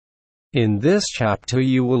In this chapter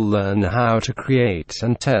you will learn how to create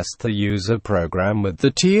and test the user program with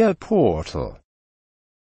the TIA portal.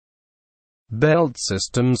 Belt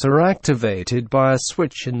systems are activated by a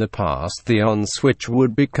switch. In the past, the on switch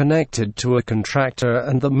would be connected to a contractor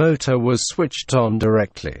and the motor was switched on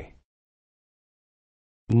directly.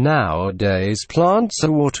 Nowadays, plants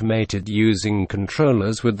are automated using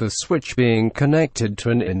controllers, with the switch being connected to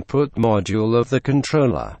an input module of the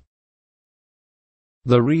controller.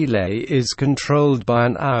 The relay is controlled by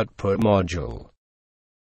an output module.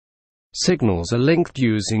 Signals are linked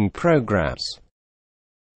using programs.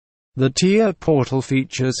 The TIA portal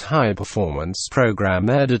features high-performance program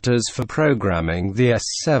editors for programming the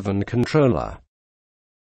S7 controller.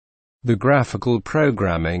 The graphical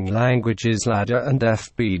programming languages Ladder and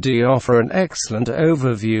FBD offer an excellent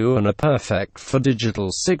overview and are perfect for digital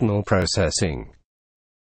signal processing.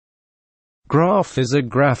 Graph is a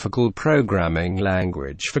graphical programming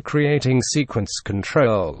language for creating sequence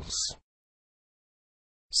controls.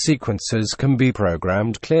 Sequences can be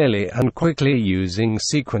programmed clearly and quickly using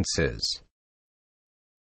sequences.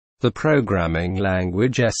 The programming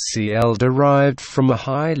language SCL, derived from a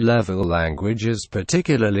high-level language, is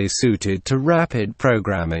particularly suited to rapid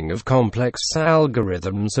programming of complex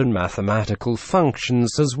algorithms and mathematical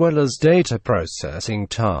functions, as well as data processing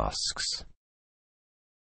tasks.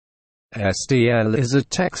 SDL is a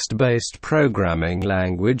text-based programming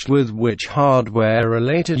language with which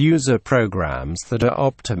hardware-related user programs that are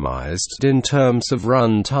optimized in terms of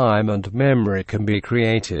runtime and memory can be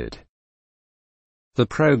created. The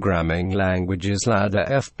programming languages Ladder,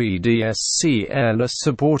 FBD, SCL are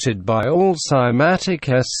supported by all SIMATIC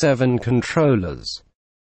S7 controllers.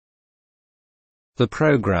 The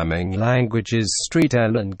programming languages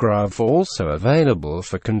StreetL and Graph are also available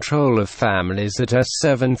for controller families at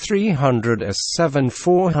S7 300, S7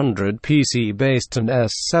 400 PC-based and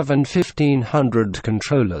S7 1500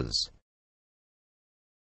 controllers.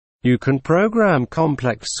 You can program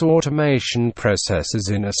complex automation processes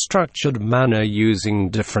in a structured manner using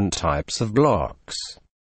different types of blocks.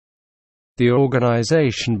 The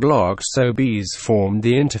organization blocks (OBs) form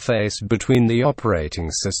the interface between the operating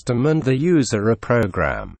system and the user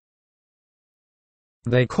program.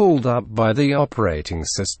 They are called up by the operating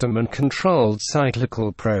system and controlled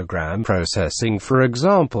cyclical program processing. For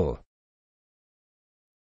example,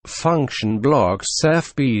 function blocks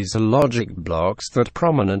 (FBs) are logic blocks that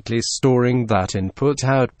prominently storing that input,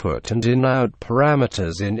 output and in-out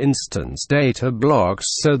parameters in instance data blocks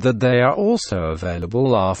so that they are also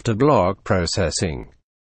available after block processing.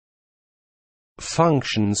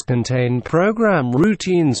 Functions contain program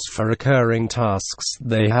routines for recurring tasks.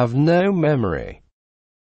 They have no memory.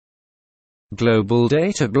 Global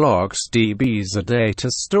data blocks (DBs) are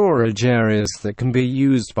data storage areas that can be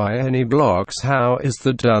used by any blocks. How is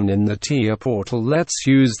that done in the TIA portal? Let's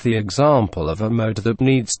use the example of a motor that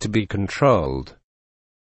needs to be controlled.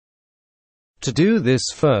 To do this,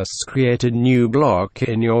 first create a new block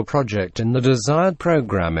in your project in the desired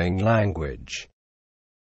programming language.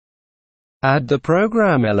 Add the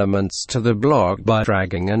program elements to the block by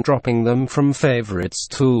dragging and dropping them from Favorites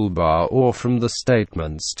toolbar or from the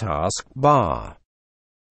Statements taskbar.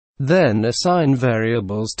 Then assign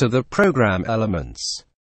variables to the program elements.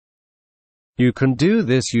 You can do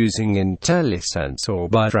this using IntelliSense or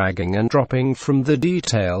by dragging and dropping from the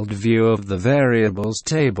detailed view of the variables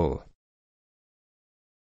table.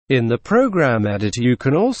 In the program editor you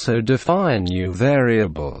can also define new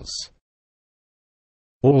variables,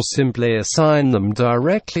 or simply assign them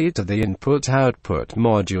directly to the input-output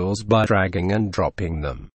modules by dragging and dropping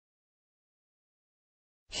them.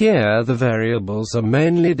 Here the variables are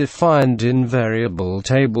mainly defined in variable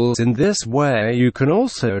tables. In this way you can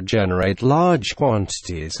also generate large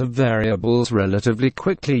quantities of variables relatively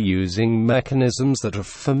quickly using mechanisms that are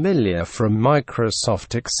familiar from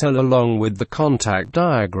Microsoft Excel, along with the contact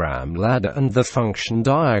diagram ladder and the function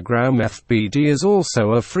diagram. FBD is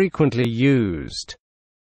also a frequently used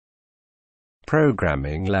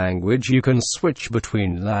programming language. You can switch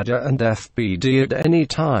between Ladder and FBD at any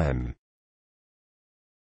time.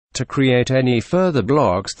 To create any further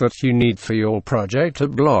blocks that you need for your project, a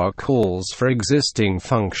block calls for existing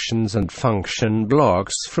functions and function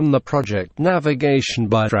blocks from the project navigation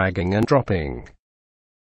by dragging and dropping.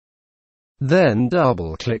 Then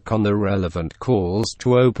double-click on the relevant calls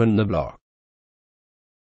to open the block.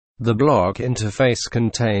 The block interface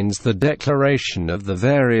contains the declaration of the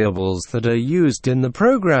variables that are used in the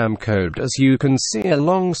program code, as you can see,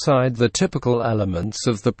 alongside the typical elements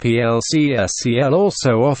of the PLC. SCL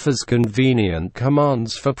also offers convenient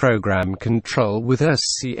commands for program control with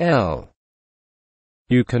SCL.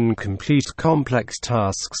 You can complete complex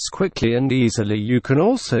tasks quickly and easily. You can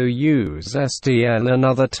also use STL,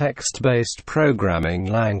 another text-based programming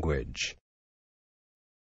language.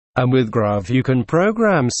 And with Graph you can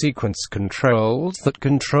program sequence controls that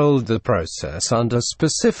control the process under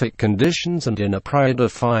specific conditions and in a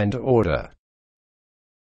predefined order.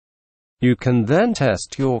 You can then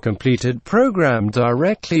test your completed program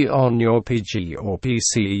directly on your PG or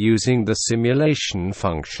PC using the simulation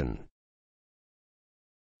function.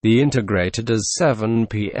 The integrated as7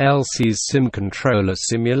 PLC Sim Controller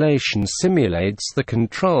simulation simulates the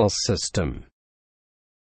control system.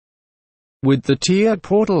 With the TIA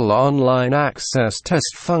Portal, online access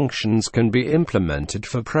test functions can be implemented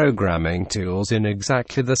for programming tools in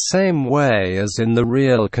exactly the same way as in the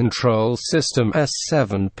real control system.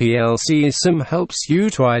 S7 PLC Sim helps you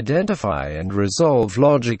to identify and resolve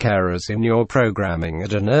logic errors in your programming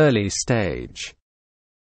at an early stage.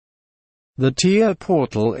 The TIA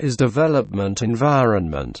Portal is development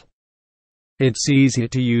environment. Its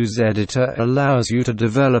easy-to-use editor allows you to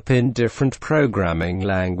develop in different programming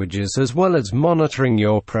languages as well as monitoring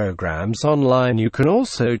your programs online. You can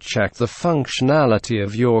also check the functionality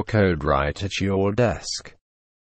of your code right at your desk.